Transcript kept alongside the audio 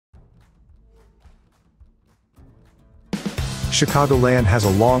Chicagoland has a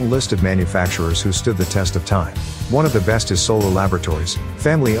long list of manufacturers who stood the test of time. One of the best is Solo Laboratories,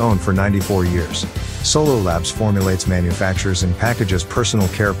 family owned for 94 years. Solo Labs formulates, manufactures and packages personal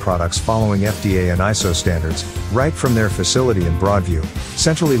care products following FDA and ISO standards, right from their facility in Broadview,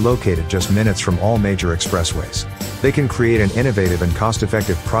 centrally located just minutes from all major expressways. They can create an innovative and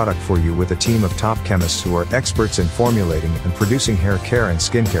cost-effective product for you with a team of top chemists who are experts in formulating and producing hair care and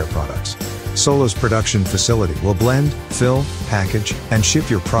skincare products. Solo's production facility will blend, fill, package, and ship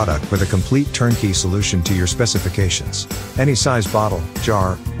your product with a complete turnkey solution to your specifications. Any size bottle,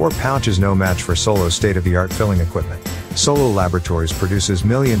 jar, or pouch is no match for Solo's state-of-the-art filling equipment. Solo Laboratories produces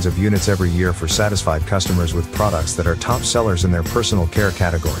millions of units every year for satisfied customers with products that are top sellers in their personal care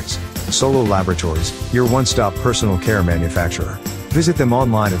categories. Solo Laboratories, your one-stop personal care manufacturer. Visit them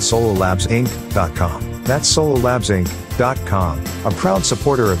online at sololabsinc.com. That's sololabsinc.com, a proud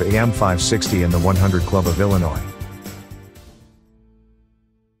supporter of AM 560 and the 100 Club of Illinois.